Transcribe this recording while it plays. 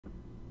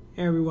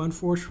Hey everyone,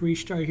 Force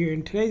Restart here.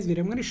 In today's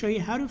video, I'm going to show you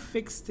how to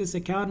fix this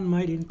account. It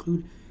might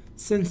include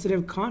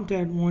sensitive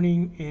content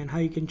warning and how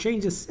you can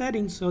change the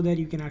settings so that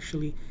you can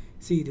actually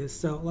see this.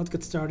 So let's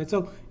get started.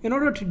 So in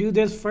order to do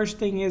this, first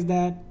thing is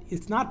that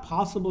it's not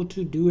possible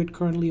to do it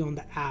currently on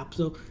the app.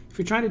 So if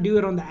you're trying to do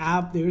it on the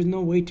app, there is no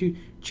way to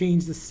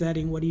change the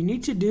setting. What you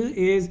need to do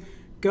is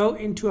go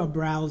into a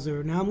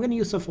browser. Now I'm going to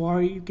use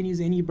Safari. You can use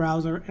any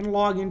browser and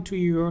log into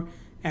your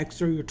X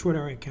or your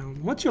Twitter account.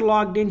 Once you're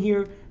logged in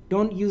here,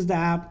 don't use the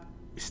app,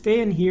 stay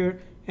in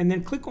here and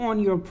then click on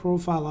your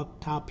profile up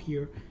top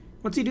here.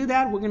 Once you do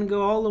that, we're going to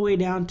go all the way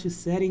down to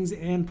settings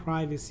and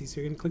privacy. So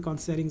you're going to click on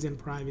settings and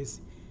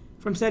privacy.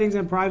 From settings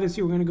and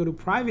privacy, we're going to go to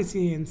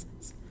privacy and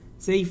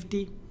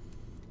safety.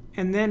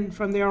 And then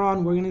from there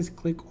on, we're going to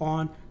click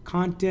on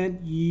content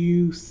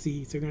you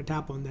see. So you're going to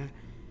tap on that.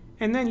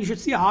 And then you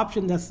should see an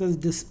option that says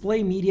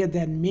display media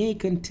that may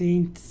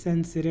contain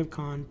sensitive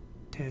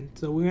content.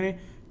 So we're going to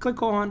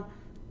click on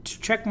to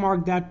check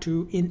mark that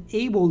to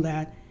enable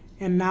that.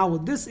 And now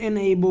with this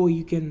enable,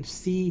 you can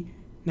see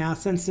now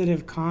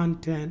sensitive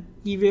content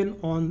even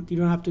on, you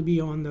don't have to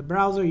be on the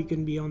browser, you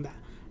can be on the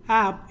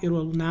app. It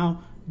will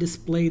now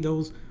display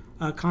those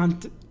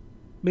content,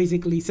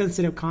 basically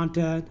sensitive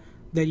content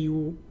that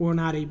you were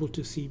not able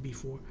to see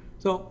before.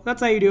 So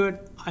that's how you do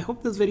it. I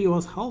hope this video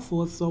was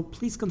helpful. So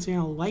please consider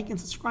a like and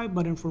subscribe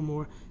button for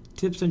more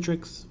tips and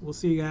tricks. We'll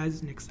see you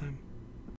guys next time.